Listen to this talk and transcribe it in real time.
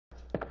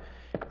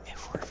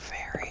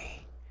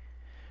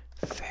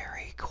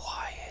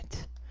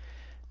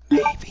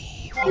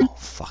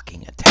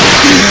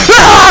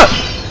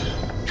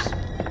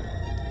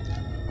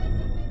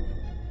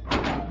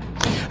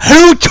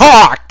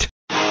talked!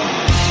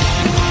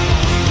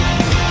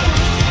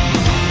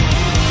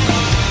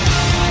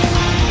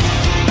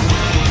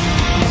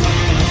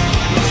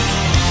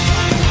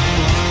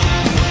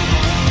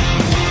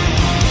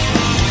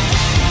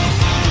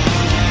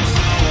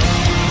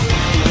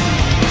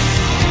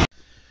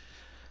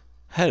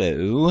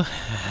 Hello.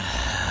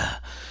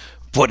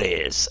 What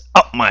is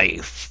up, my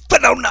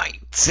fellow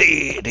knights?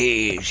 It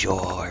is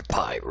your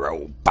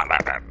Pyro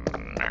Paladin.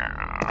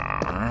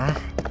 And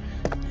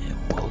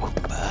welcome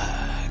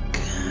back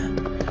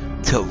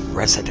to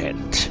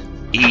Resident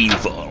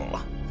Evil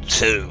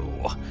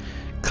 2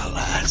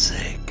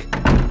 Classic.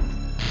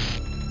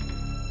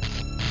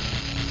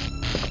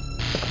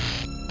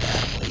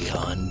 That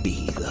Leon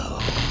B, though.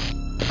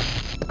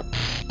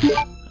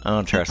 I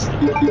don't trust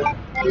him.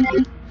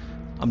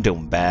 I'm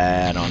doing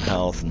bad on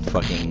health and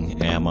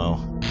fucking ammo.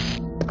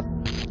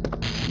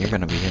 You're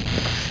gonna be in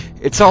here.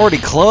 It's already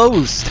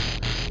closed!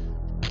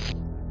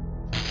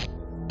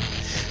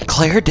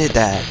 Claire did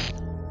that!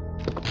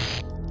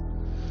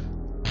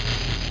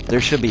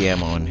 There should be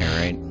ammo in here,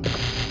 right?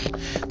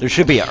 There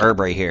should be a herb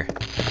right here.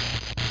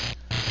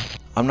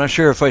 I'm not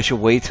sure if I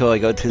should wait till I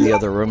go to the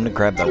other room to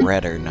grab the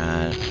red or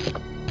not.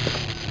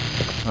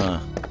 Huh.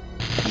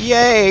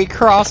 Yay!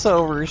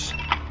 Crossovers!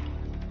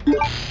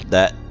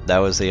 That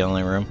was the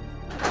only room.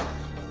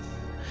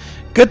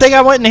 Good thing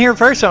I went in here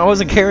first so I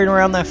wasn't carrying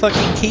around that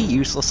fucking key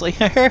uselessly.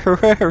 A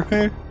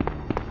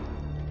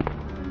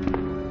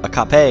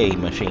cafe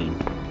machine.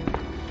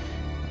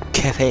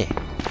 Cafe.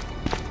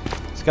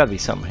 There's gotta be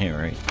something here,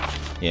 right?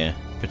 Yeah.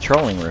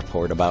 Patrolling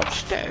report about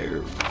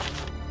stove.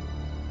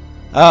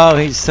 Oh,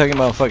 he's talking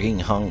about fucking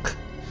hunk.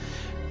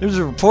 There's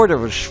a report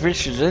of a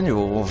suspicious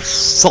individual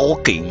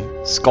skulking.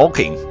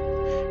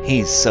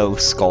 He's so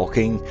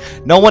skulking.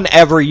 No one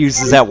ever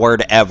uses that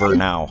word ever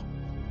now.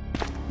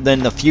 Then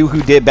the few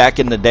who did back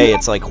in the day,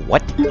 it's like,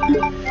 what?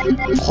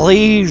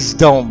 Please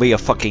don't be a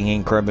fucking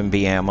ink ribbon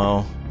B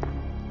ammo.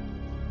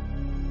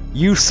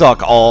 You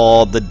suck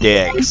all the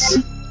dicks.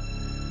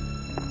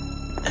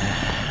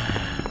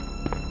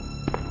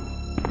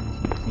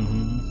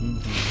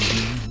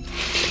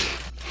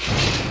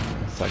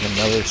 Fucking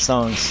another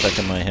song stuck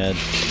in my head.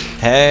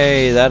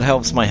 Hey, that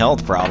helps my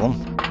health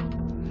problem.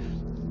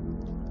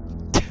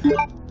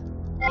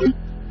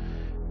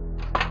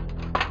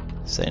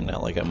 Saying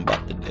that like I'm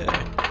about to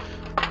die.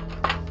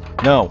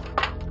 No!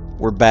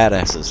 We're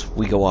badasses.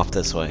 We go off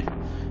this way.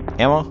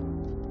 Ammo?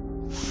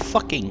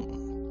 Fucking...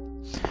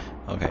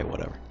 Okay,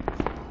 whatever.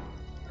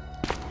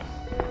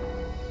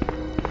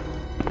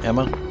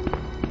 Ammo?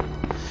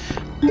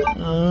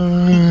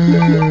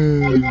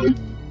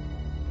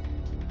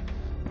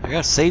 I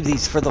gotta save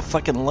these for the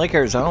fucking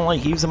liquors. I don't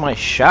like using my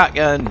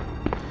shotgun.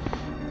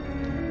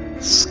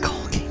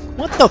 Skulking.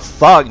 What the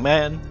fuck,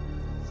 man?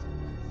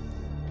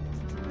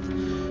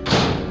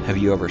 Have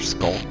you ever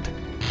skulked?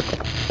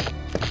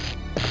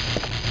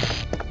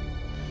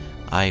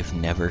 I've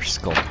never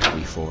skulked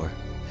before.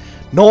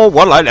 Nor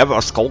will I ever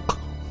skulk.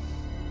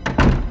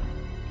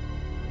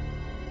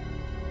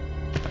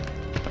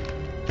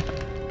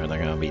 Are there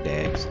gonna be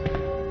dags?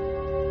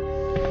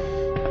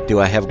 Do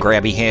I have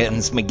grabby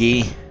hands,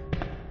 McGee?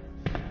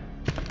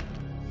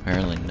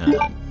 Apparently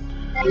not.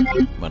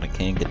 But I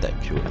can get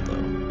that jewel though.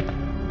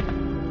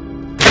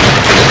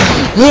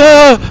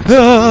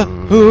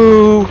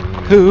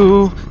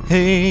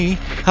 Hey,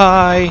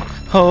 hi,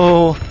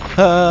 ho,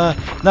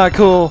 not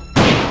cool.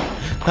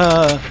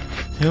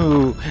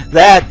 Ooh,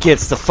 that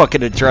gets the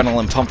fucking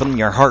adrenaline pumping,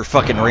 your heart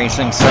fucking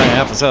racing, starting an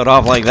episode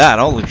off like that.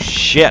 Holy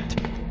shit.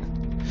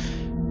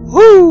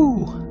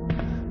 Woo!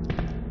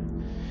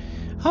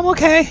 I'm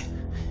okay.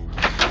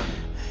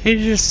 It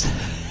just...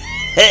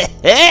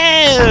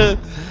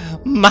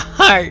 my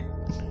heart.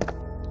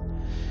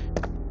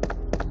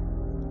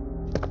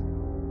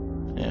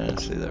 Yeah, I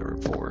see that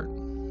report.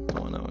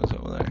 Oh, no, it's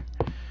over there.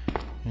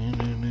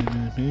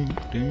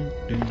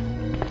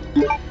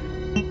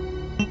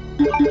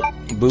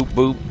 Boop,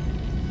 boop.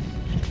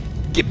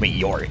 Give me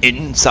your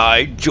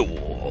inside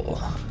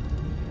jewel.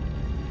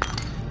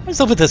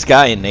 What's up with this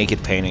guy in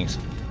naked paintings?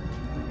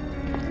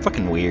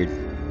 Fucking weird.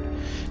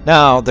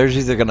 Now, there's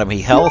either gonna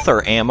be health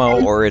or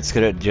ammo, or it's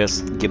gonna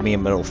just give me a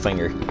middle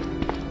finger.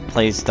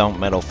 Please don't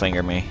middle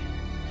finger me.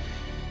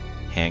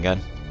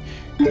 Handgun.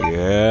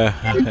 Yes.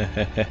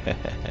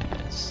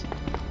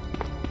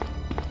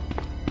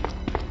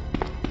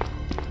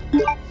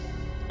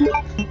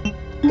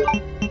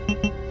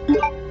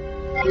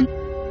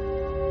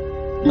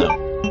 No.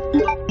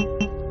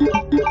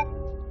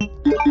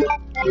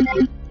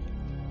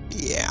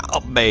 Yeah,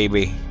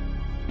 baby.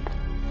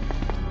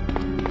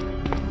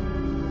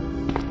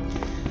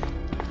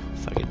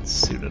 Fucking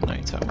suit of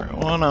nights armor. I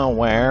wanna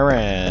wear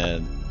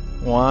it.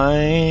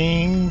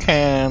 Why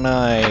can't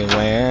I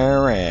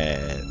wear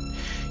it?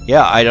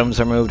 Yeah, items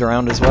are moved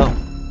around as well,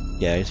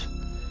 guys.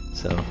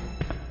 So.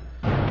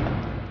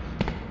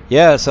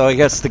 Yeah, so I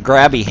guess the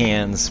grabby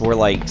hands were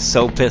like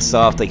so pissed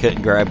off they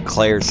couldn't grab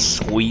Claire's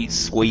sweet,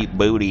 sweet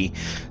booty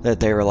that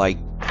they were like,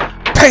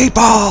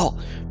 people!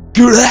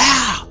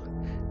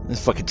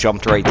 Just fucking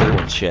jumped right through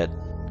and shit.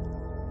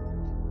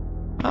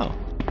 Oh,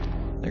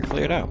 they're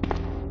cleared out.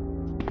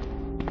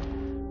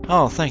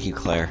 Oh, thank you,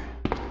 Claire.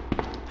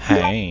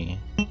 Hey.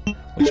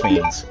 Which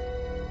means...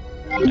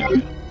 There we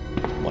go.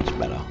 Much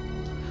better.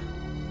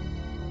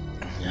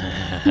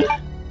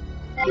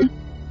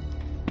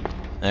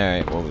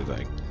 Alright, we'll be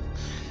back.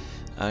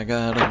 I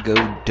gotta go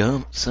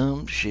dump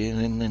some shit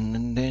and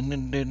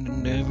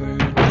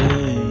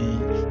everything.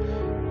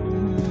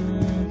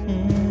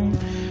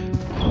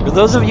 For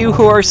those of you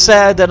who are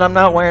sad that I'm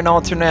not wearing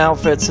alternate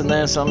outfits in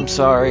this, I'm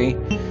sorry.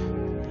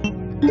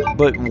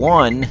 But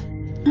one,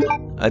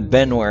 I've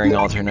been wearing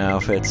alternate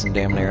outfits in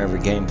damn near every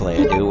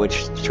gameplay I do,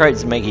 which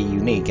tries to make it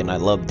unique, and I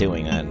love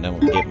doing that, don't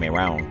get me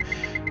wrong.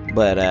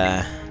 But,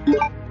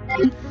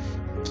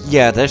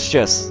 yeah, that's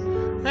just...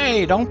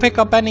 Hey, don't pick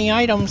up any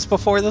items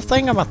before the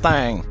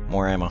thingamathing.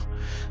 More ammo.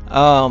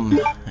 And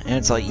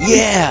it's like,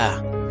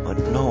 yeah! But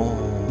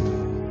no.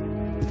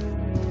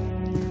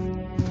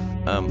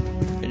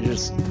 It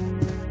just...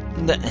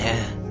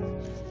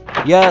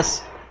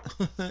 Yes!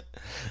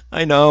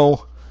 I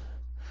know.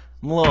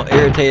 I'm a little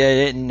irritated I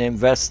didn't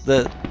invest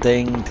the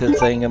thing to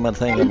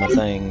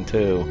thingamathing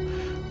too.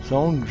 So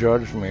don't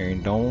judge me.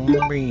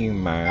 Don't be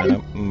mad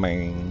at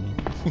me.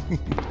 You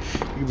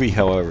can be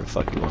however the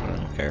fuck you want, I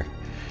don't care.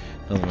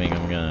 Doesn't mean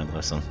I'm gonna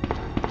listen.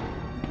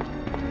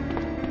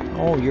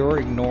 Oh, you're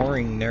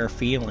ignoring their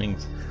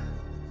feelings.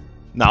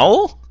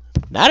 No!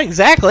 Not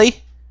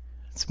exactly!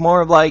 It's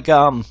more of like,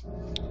 don't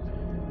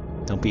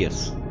be a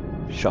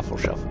shuffle.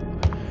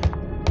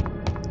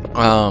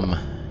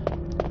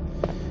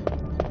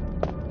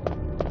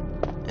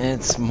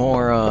 It's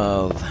more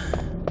of...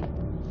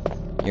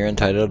 You're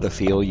entitled to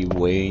feel the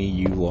way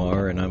you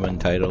are, and I'm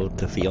entitled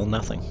to feel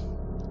nothing.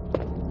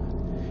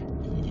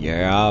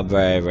 Yeah,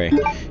 baby.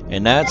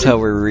 And that's how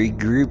we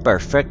regroup our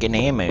fucking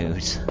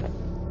ammos.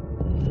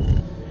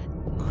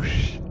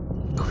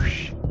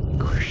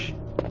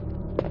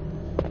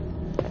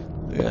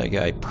 Look at that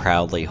guy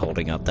proudly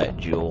holding up that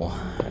jewel.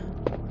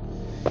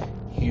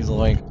 He's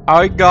like,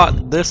 I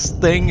got this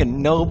thing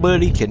and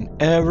nobody can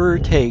ever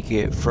take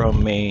it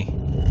from me.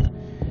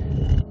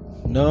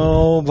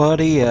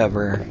 Nobody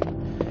ever.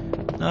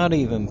 Not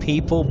even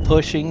people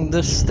pushing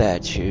the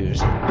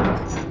statues.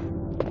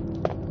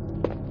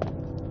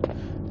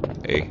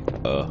 Hey,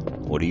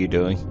 what are you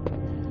doing?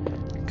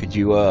 Could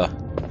you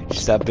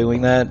stop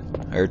doing that?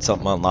 I heard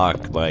something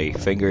unlocked. My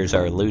fingers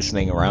are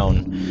loosening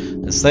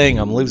around this thing.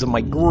 I'm losing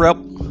my grip.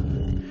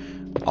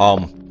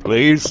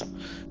 Please?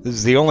 This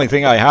is the only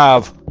thing I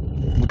have.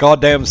 The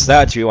goddamn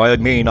statue. I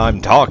mean,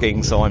 I'm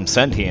talking, so I'm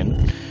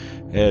sentient.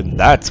 And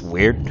that's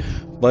weird.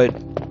 But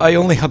I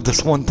only have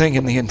this one thing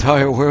in the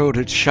entire world.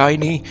 It's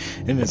shiny,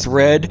 and it's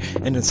red,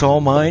 and it's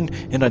all mine,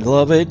 and I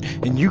love it,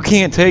 and you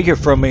can't take it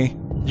from me.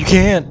 You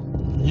can't.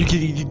 You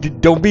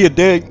don't be a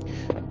dick.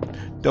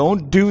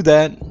 Don't do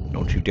that.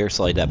 Don't you dare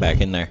slide that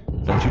back in there.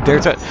 Don't you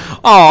dare slide.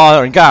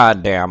 Oh,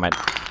 god damn it.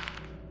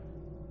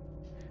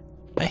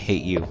 I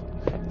hate you.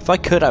 If I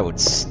could, I would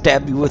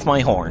stab you with my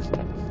horn.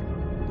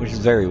 Which is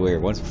very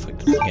weird. What the fuck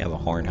does he have a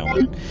horn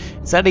helmet?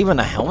 Is that even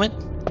a helmet?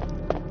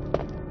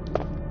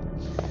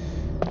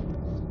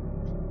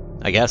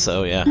 I guess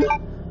so, yeah.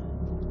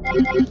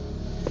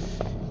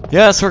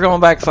 Yes, we're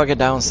going back fucking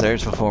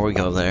downstairs before we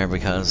go there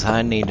because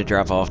I need to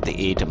drop off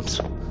the items.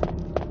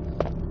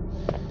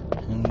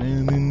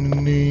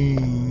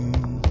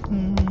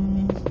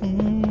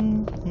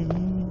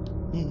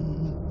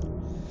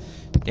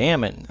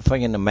 Damn it.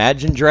 Fucking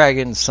Imagine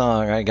Dragons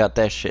song. I got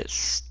that shit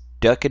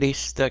stuck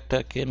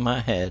in my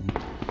head.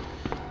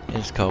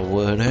 It's called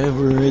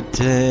Whatever It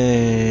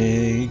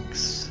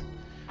Takes.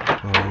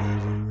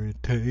 Whatever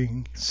it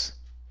takes.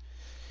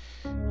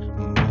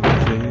 I'm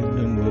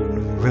gonna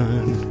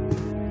run.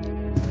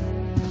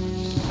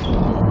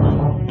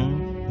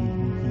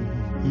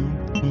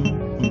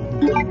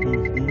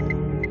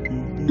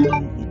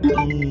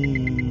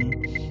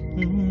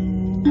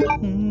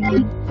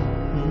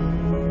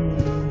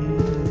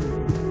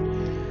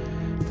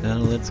 Now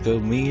let's go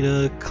meet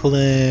a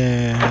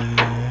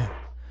Claire.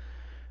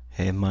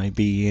 It might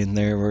be in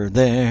there or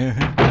there.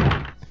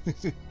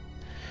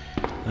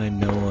 I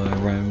know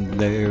I'm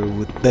there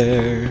with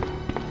there.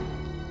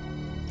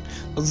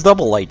 Those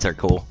double lights are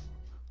cool.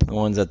 The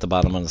ones at the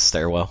bottom of the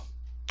stairwell.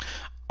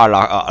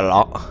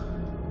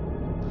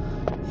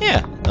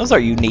 Yeah, those are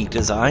unique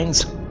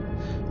designs.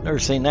 Never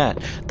seen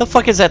that. The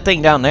fuck is that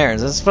thing down there?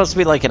 Is this supposed to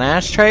be like an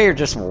ashtray or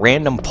just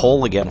random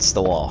pole against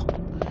the wall?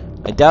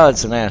 I doubt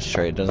it's an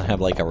ashtray. It doesn't have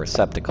like a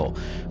receptacle.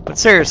 But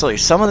seriously,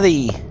 some of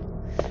the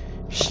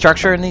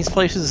structure in these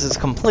places is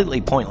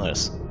completely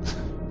pointless.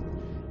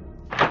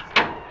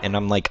 And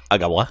I'm like, I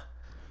got what?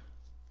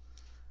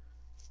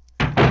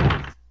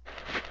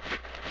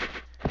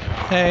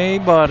 Hey,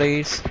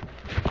 buddies.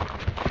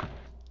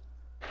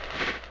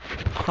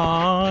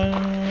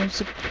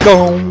 How's it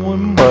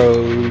going,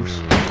 bros?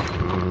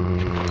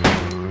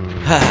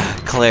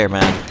 Claire,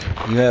 man.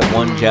 You have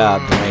one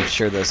job to make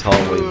sure this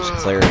hallway was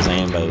clear as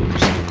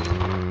ambos.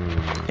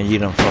 And you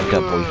done fucked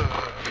up,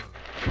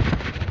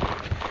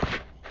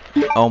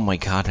 boy. Oh my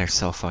god, there's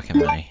so fucking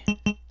many.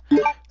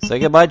 Say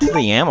goodbye to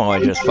the ammo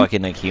I just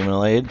fucking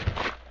accumulated.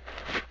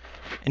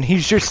 And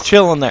he's just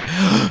chilling there.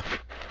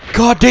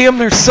 God damn,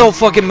 there's so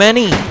fucking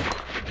many!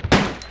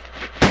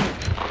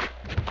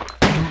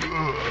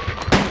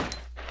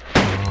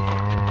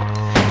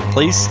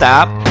 Please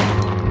stop.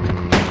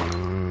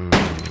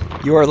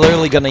 You are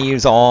literally gonna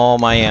use all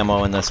my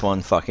ammo in this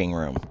one fucking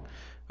room.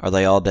 Are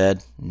they all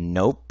dead?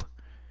 Nope.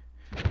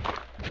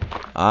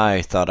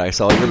 I thought I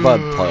saw your blood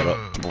puddle.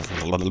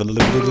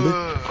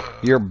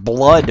 Your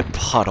blood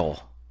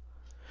puddle.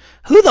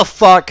 Who the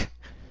fuck?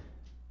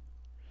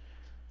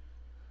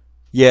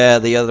 Yeah,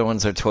 the other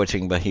ones are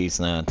twitching, but he's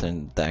not,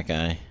 and that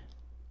guy.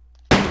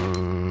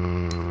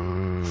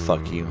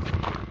 Fuck you.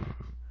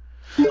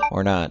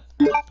 Or not.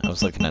 I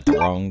was looking at the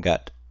wrong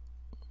gut.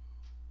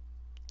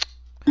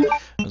 I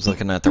was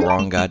looking at the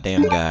wrong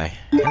goddamn guy.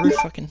 Every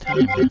fucking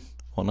time, man.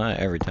 Well, not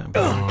every time.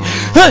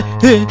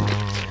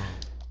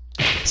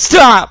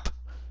 Stop!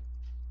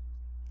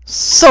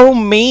 So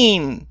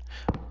mean!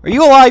 Are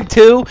you alive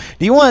too?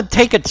 Do you want to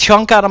take a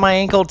chunk out of my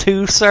ankle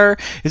too, sir?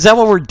 Is that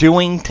what we're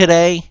doing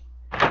today?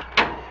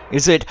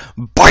 Is it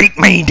bite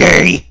me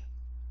day?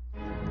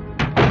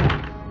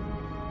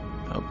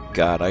 Oh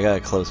god, I gotta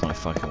close my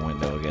fucking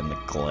window again. The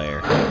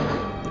glare.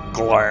 The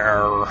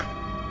glare.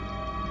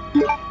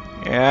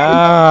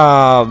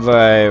 Yeah,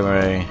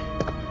 baby.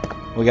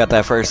 We got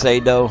that first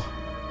aid though?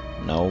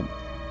 Nope.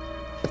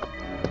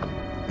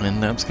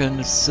 And that's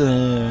kinda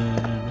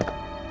sad.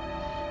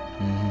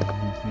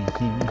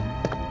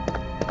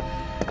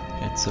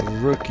 It's a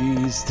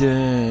rookie's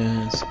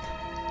desk.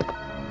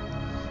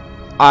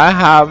 I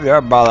have your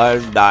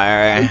brother's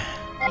diary.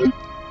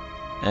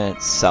 And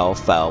it's so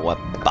filled with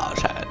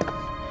bullshit.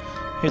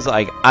 He's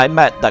like, I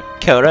met the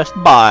cutest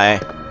boy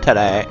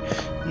today.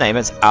 Name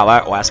is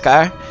Albert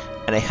Wesker.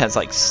 And he has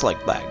like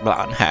slick back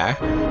blonde hair.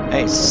 And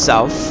he's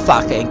so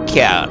fucking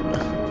cute.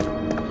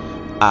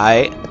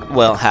 I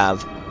will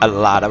have a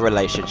lot of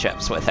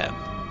relationships with him.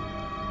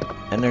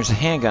 And there's a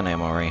handgun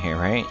ammo right here,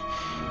 right?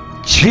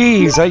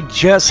 Jeez, I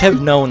just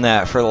have known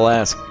that for the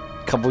last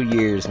couple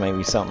years,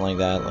 maybe something like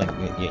that. Like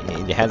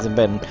it hasn't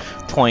been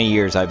 20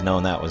 years I've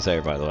known that was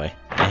there, by the way.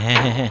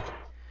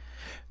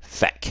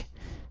 Feck.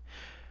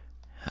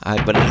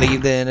 I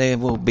believe that it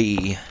will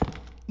be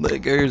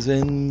liquors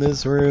in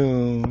this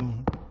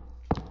room.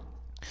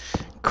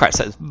 Chris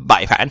says,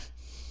 bye, fan.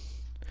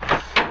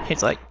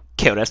 He's like,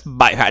 cutest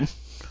bye, fan.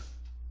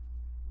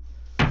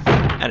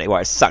 And he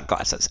wears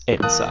sunglasses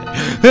inside.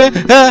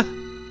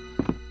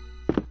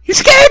 You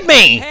scared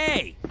me!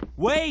 Hey!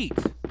 Wait!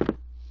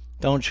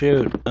 Don't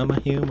shoot. I'm a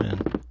human.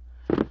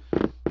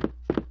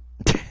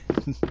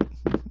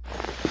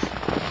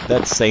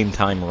 That same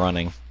time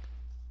running.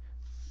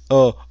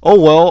 Oh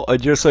well, I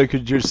guess I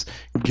could just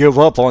give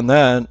up on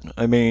that.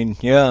 I mean,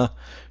 yeah,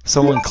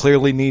 someone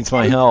clearly needs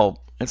my help.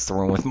 It's the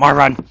room with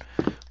Marvin.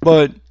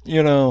 But,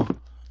 you know,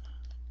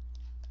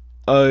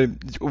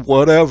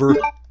 whatever.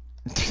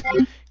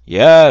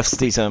 Yes,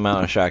 decent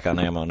amount of shotgun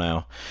ammo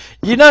now.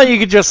 You know, you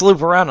could just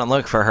loop around and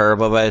look for her,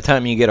 but by the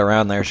time you get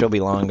around there, she'll be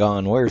long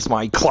gone. Where's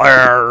my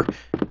Claire?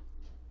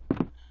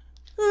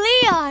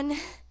 Leon!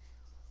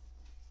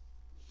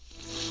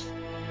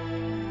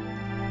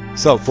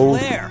 So, fool.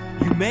 Claire,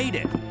 you made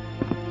it.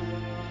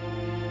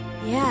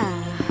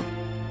 Yeah.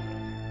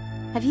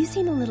 Have you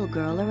seen a little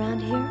girl around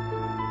here?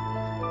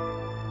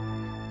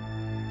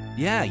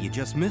 Yeah, you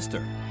just missed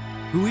her.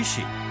 Who is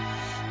she?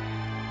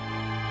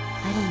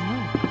 I don't know.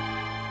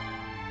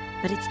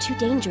 But it's too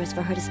dangerous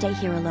for her to stay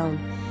here alone.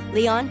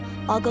 Leon,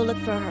 I'll go look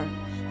for her.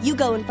 You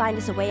go and find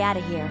us a way out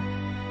of here.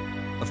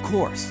 Of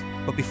course.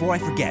 But before I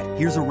forget,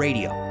 here's a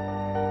radio.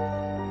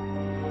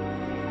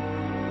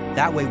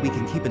 That way we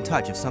can keep in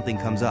touch if something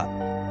comes up.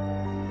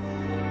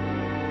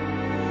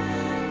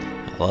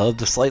 I love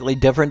the slightly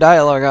different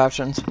dialogue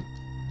options.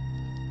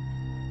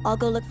 I'll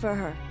go look for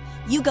her.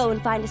 You go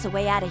and find us a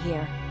way out of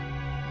here.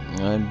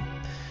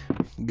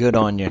 Good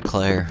on you,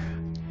 Claire.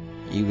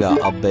 You got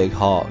a big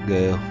heart,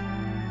 girl.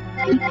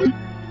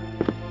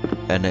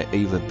 And an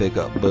even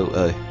bigger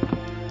booty.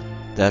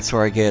 That's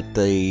where I get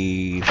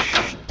the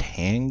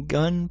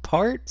handgun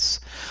parts?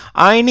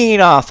 I need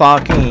a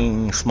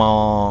fucking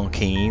small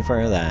key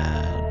for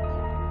that.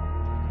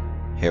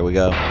 Here we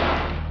go.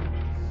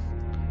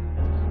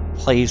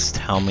 Please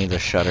tell me the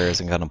shutter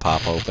isn't gonna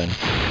pop open.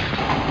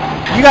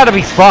 You gotta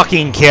be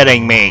fucking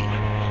kidding me!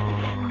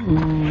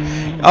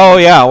 Oh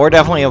yeah, we're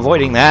definitely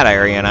avoiding that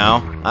area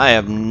now. I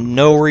have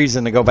no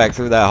reason to go back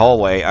through that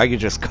hallway. I could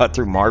just cut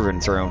through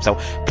Marvin's room, so...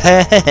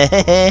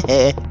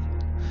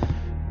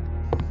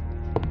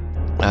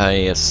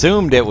 I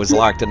assumed it was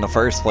locked in the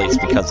first place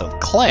because of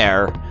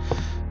Claire.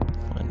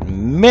 But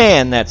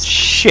man, that's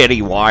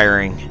shitty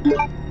wiring.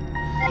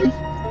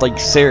 Like,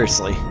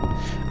 seriously.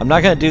 I'm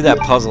not gonna do that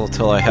puzzle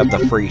till I have the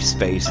free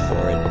space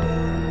for it.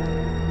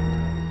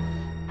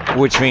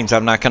 Which means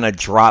I'm not gonna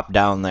drop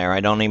down there.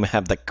 I don't even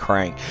have the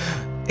crank.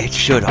 It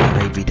should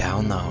already be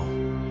down though.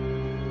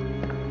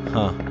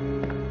 Huh.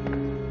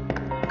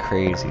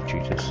 Crazy,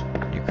 Jesus.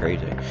 You're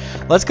crazy.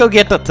 Let's go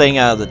get the thing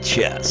out of the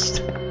chest.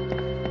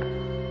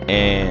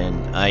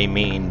 And I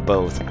mean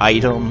both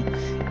item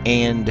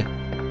and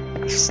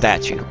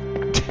statue.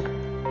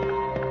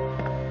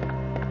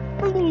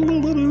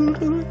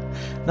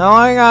 Now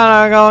I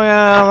gotta go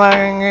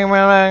get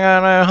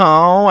a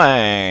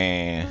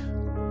hallway.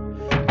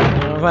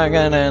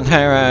 Fucking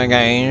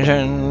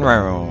interrogation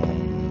room.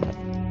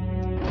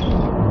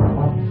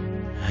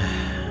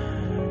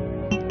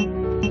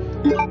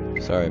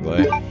 Sorry,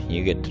 boy.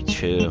 You get to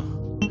chill.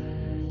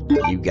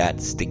 You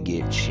gots to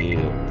get chill,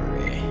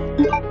 bruh.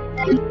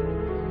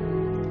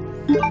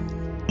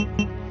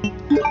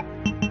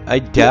 I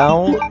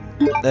doubt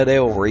that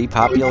it'll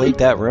repopulate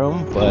that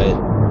room, but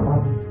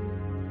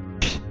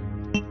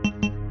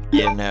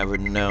you never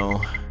know.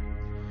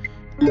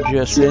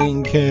 Just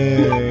in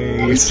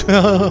case.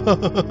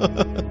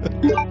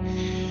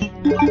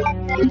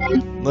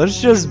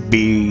 Let's just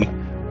be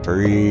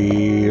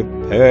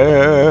prepared.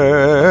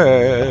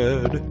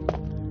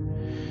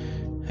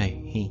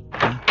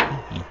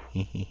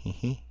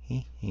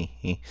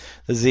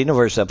 The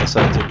Xenoverse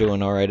episodes are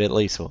doing alright, at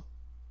least.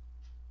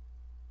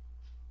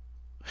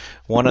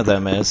 One of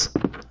them is.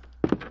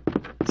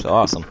 It's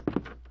awesome.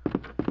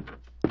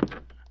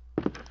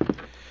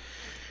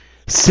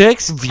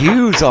 6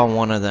 views on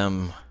one of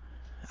them.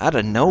 Out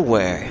of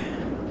nowhere.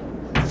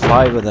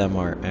 5 of them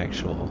are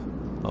actual.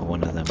 But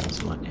one of them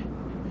was mine.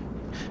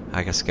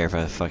 I got scared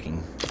by the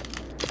fucking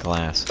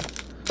glass.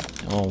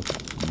 Oh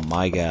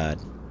my god.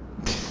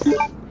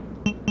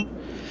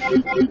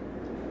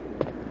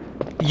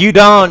 You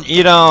don't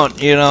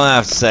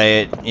have to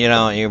say it.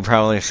 You're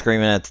probably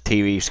screaming at the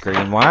TV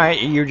screen. Why?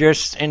 You're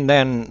just, and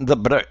then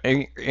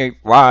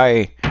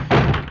why?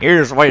 You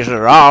just wasted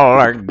all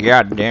our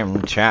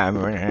goddamn time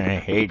and I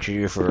hate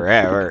you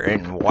forever.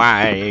 And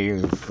why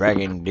you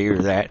fucking do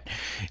that?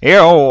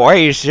 You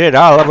wasted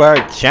all of our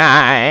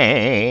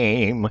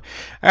time.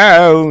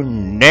 Oh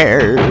no.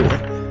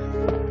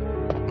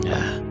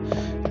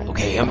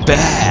 Okay, I'm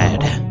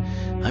bad.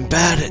 I'm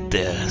bad at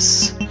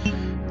this.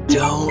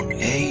 Don't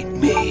hate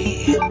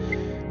me,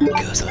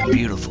 because I'm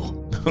beautiful.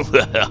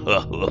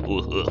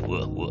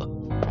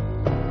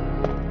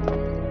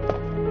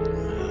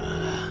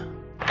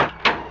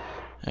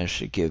 That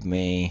should give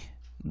me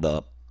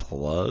the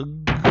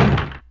plug.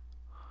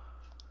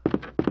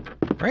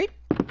 Right?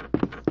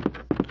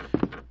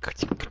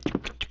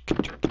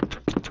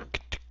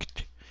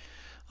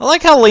 I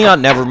like how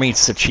Leon never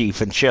meets the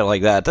chief and shit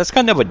like that. That's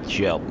kind of a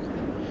joke.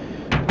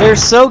 They're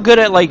so good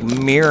at, like,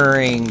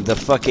 mirroring the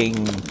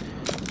fucking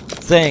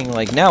thing.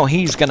 Like, now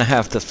he's gonna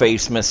have to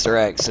face Mr.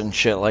 X and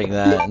shit like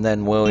that, and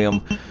then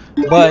William.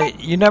 But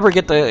you never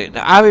get the...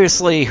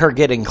 Obviously, her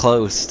getting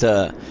close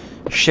to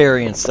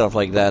Sherry and stuff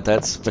like that,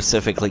 that's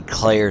specifically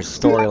Claire's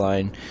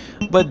storyline.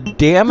 But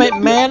damn it,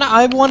 man,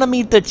 I want to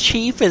meet the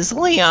chief as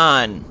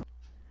Leon.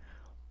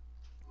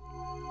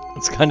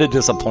 It's kind of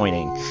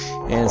disappointing.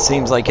 And it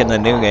seems like in the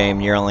new game,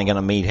 you're only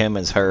gonna meet him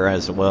as her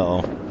as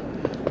well.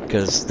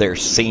 Because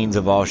there's scenes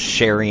of all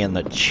Sherry and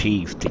the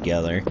chief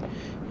together.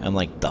 I'm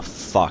like, the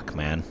fuck,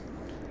 man.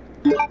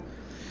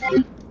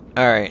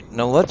 Alright,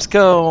 now let's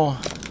go...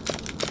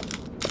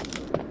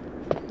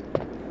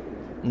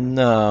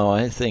 No,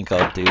 I think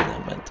I'll do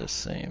them at the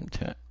same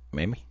time.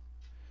 Maybe?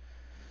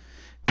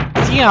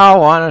 Do y'all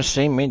want to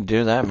see me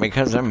do that?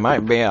 Because there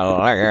might be a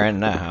liar in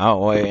the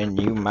hallway and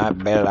you might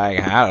be like,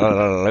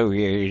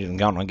 hallelujah, he's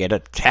gonna get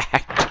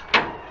attacked.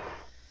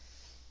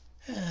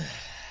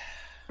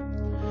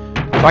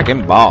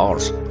 Fucking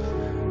balls.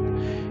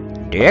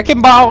 Dick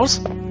and balls.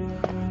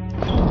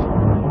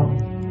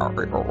 I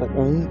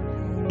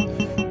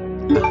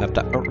have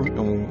to.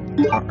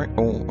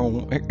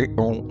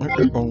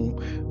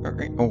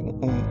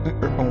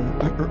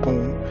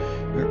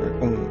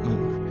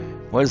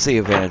 What is the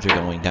advantage of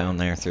going down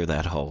there through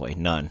that hallway?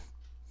 None.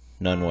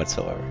 None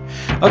whatsoever.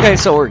 Okay,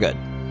 so we're good.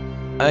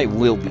 I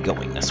will be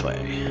going this way.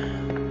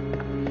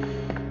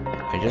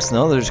 I just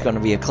know there's going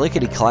to be a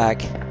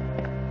clickety-clack.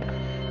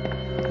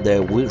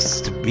 There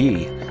used to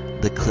be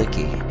the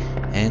clicky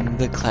and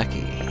the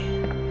clacky.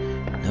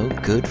 No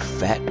good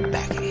fat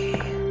backy.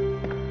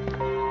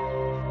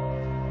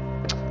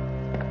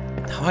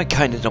 Now I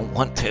kind of don't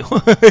want to.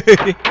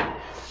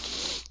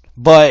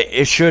 But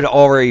it should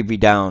already be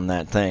down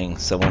that thing,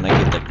 so when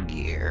I get the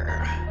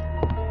gear,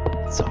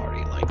 it's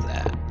already like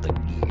that, the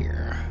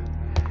gear.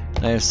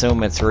 I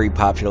assume it's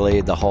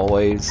repopulated the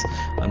hallways.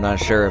 I'm not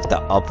sure if the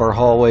upper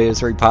hallway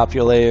is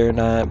repopulated or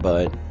not,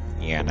 but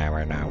you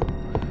never know.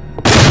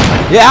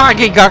 Yeah, I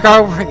can go.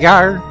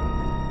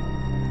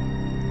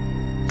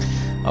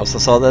 Also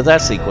saw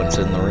that sequence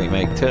in the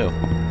remake too.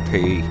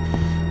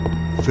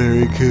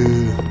 Very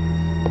cool.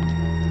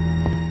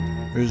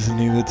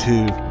 Resident Evil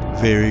 2.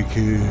 Very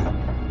cool.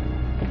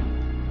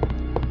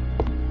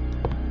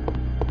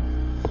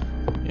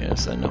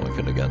 Yes, I know we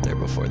could have got there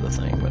before the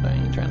thing, but I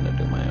ain't trying to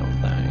do my own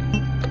thing.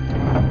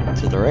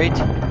 To the right.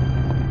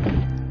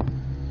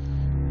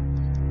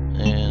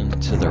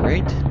 And to the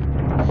right.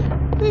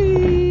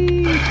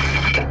 Whee!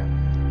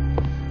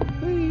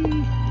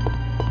 Whee!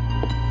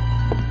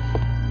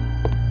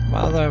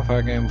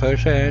 Motherfucking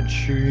push that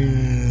shit.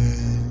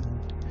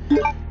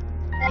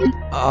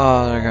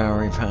 Oh, they're gonna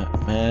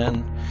repent,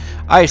 man.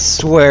 I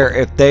swear,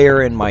 if they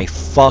are in my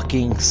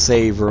fucking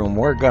save room,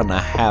 we're gonna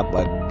have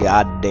a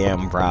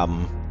goddamn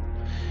problem.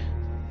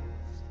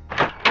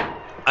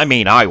 I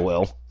mean, I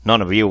will.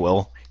 None of you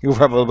will. You'll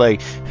probably,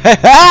 ha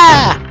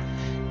ha!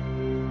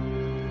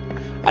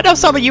 I know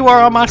some of you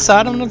are on my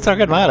side. I'm not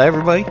talking about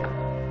everybody.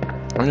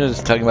 I'm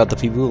just talking about the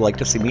people who like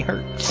to see me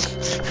hurt.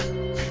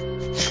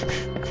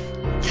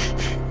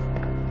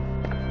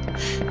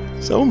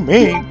 So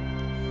mean.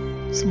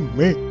 So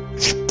mean.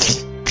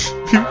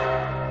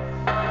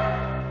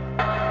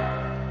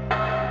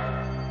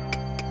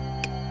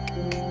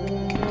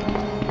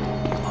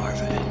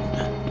 Marvin,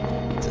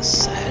 it's a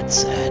sad,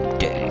 sad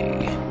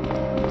day.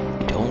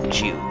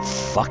 Don't you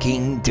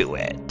fucking do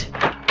it.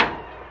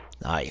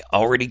 I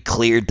already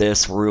cleared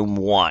this room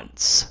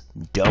once.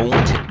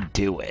 Don't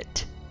do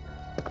it.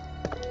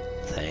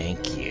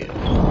 Thank you.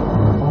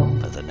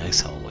 But the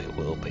next hallway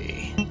will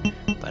be.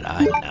 But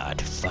I'm not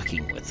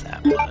fucking with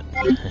that one.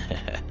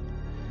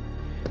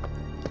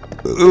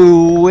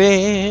 Ooh,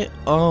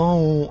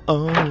 oh,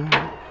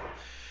 oh.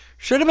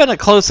 Should have been a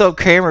close-up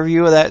camera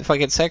view of that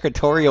fucking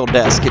secretarial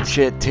desk and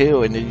shit,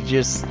 too. And it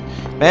just...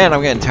 Man,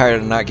 I'm getting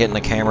tired of not getting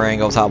the camera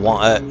angles I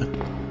want.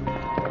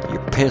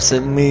 You're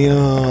pissing me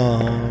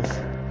off.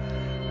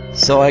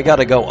 So I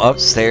gotta go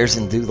upstairs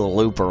and do the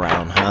loop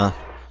around, huh?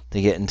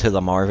 To get into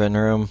the Marvin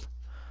room.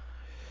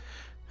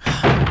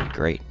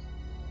 Great.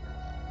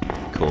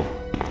 Cool.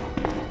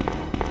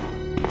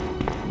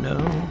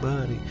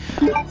 Nobody.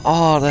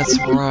 Oh, that's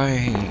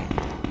right.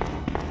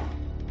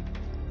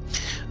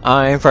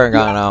 I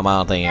forgot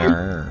about the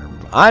herb.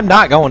 I'm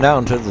not going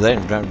down to the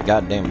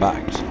goddamn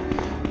box.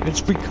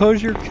 It's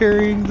because you're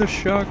carrying the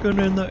shotgun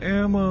and the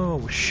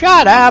ammo.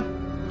 Shut up!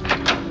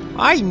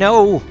 I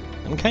know.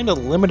 I'm kind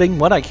of limiting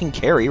what I can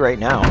carry right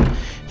now.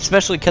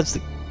 Especially because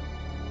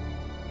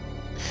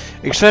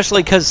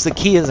the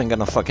key isn't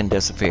gonna fucking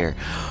disappear.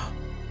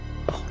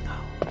 Oh no.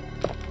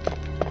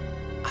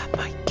 I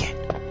might get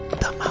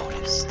the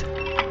noticed.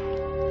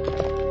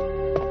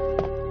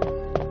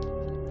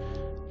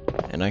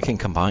 And I can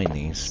combine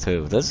these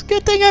too. That's a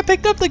good thing I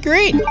picked up the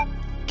green.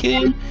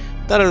 Kid.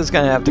 Thought I was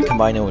gonna have to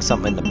combine it with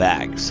something in the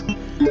bags.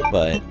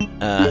 But,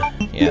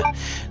 yeah.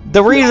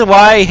 The reason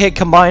why I hit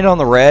combine on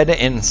the red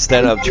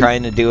instead of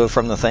trying to do it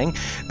from the thing,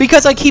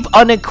 because I keep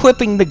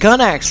unequipping the gun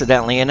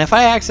accidentally, and if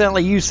I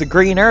accidentally use the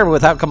green herb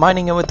without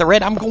combining it with the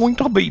red, I'm going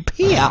to be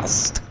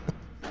pissed.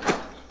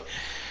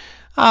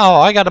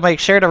 Oh, I gotta make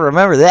sure to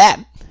remember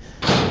that.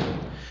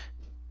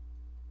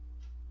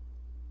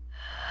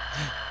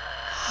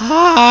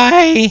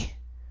 Hi.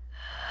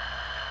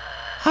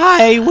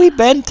 Hi, we've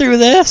been through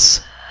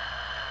this.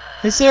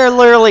 Is there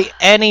literally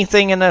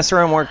anything in this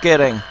room worth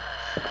getting?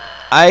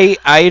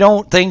 I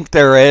don't think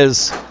there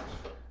is.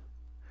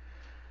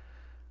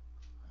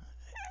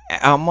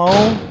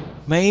 Ammo?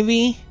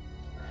 Maybe?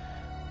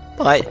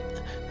 But...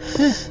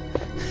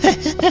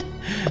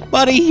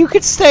 Buddy, you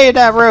can stay in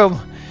that room.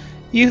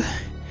 You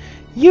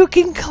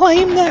can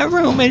claim that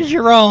room as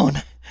your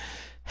own.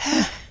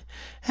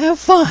 Have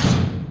fun.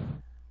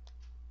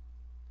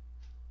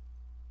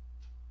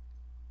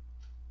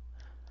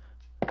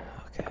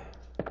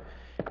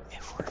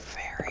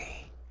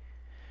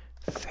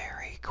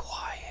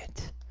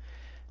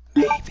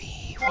 Maybe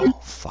he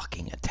won't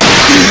fucking attack.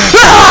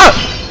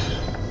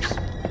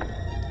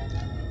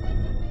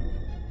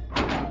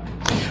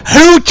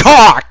 Who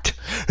talked?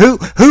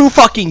 Who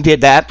fucking did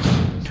that?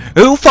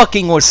 Who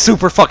fucking was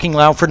super fucking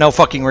loud for no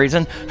fucking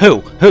reason?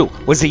 Who?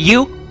 Was it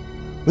you?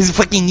 Was it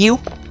fucking you?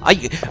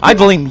 I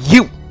blame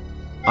you.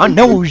 I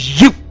know it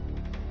was you.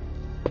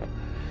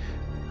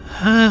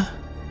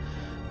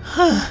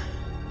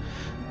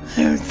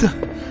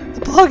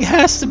 The plug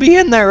has to be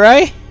in there,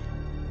 right?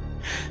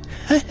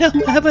 I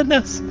don't have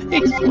enough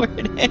space for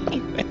it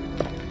anyway.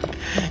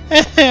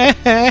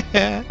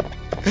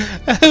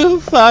 Who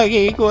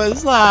fucking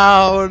was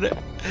loud?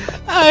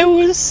 I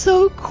was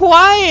so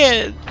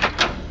quiet.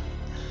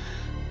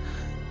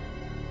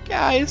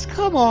 Guys,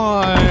 come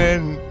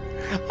on.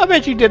 I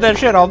bet you did that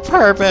shit on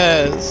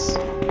purpose.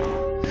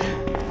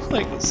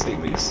 Like to see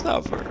me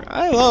suffer.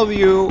 I love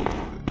you.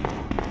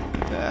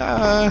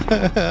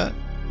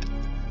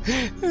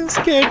 It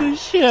scared the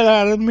shit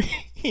out of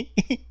me.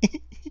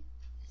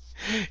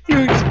 You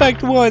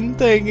expect one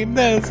thing and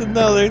then it's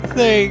another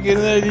thing and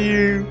then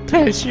you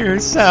piss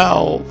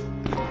yourself.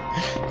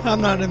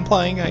 I'm not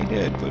implying I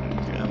did, but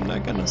I'm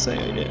not gonna say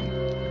I didn't.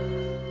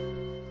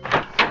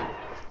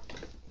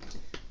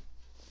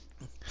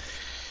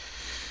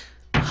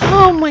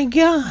 Oh my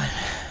god.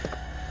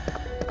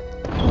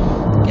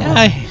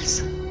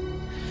 Guys.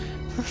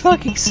 For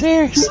fucking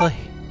seriously.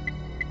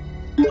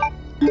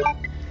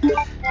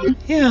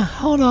 Yeah,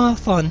 hold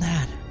off on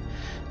that.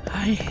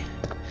 I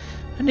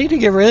need to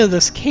get rid of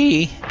this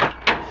key.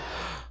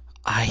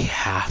 I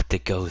have to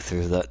go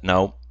through the...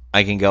 Nope.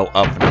 I can go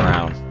up and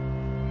around.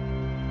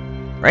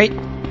 Right?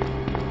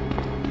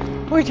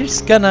 We're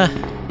just gonna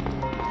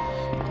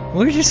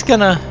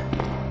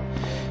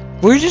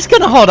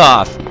hold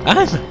off.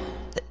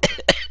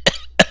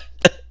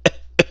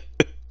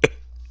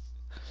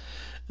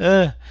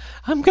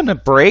 I'm gonna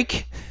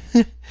break.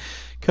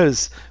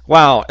 Because,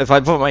 wow, if I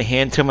put my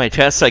hand to my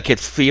chest, I could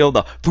feel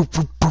the...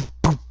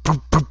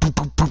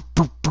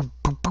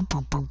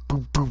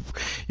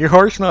 Your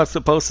heart's not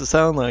supposed to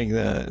sound like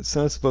that. It's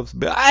not supposed to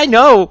be... I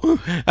know!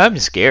 I'm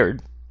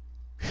scared.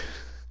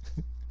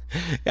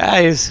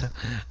 Guys,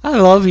 I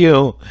love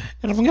you.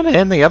 And I'm going to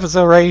end the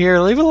episode right here.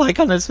 Leave a like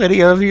on this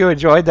video if you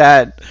enjoyed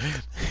that.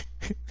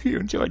 If you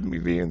enjoyed me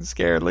being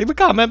scared, leave a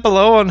comment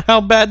below on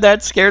how bad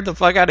that scared the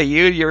fuck out of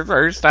you your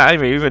first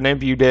time, even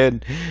if you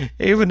did.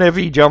 Even if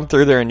you jumped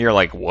through there and you're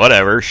like,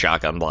 whatever,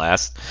 shotgun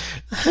blast.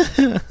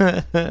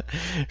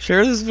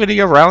 Share this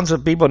video around so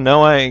people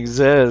know I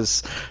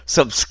exist.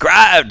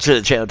 Subscribe to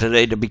the channel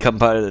today to become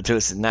part of the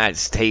Twisted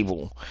Knights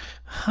table.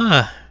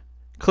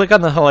 Click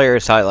on the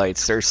hilarious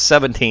highlights. There's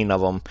 17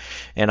 of them,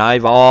 and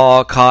I've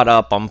all caught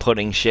up on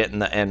putting shit in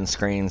the end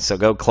screen, so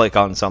go click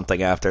on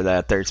something after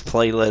that. There's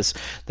playlists,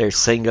 there's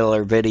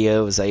singular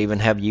videos. I even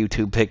have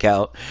YouTube pick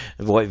out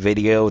what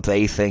video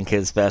they think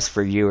is best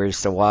for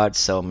viewers to watch,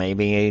 so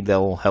maybe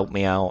they'll help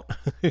me out.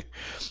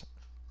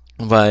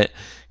 But,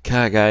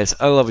 God, guys,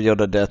 I love you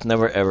to death.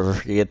 Never, ever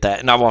forget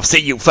that, and I will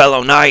see you,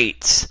 fellow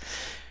knights,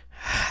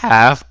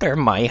 after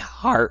my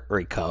heart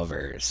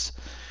recovers.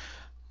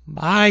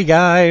 Bye,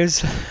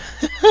 guys.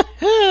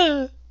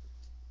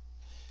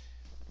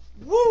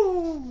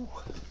 Woo!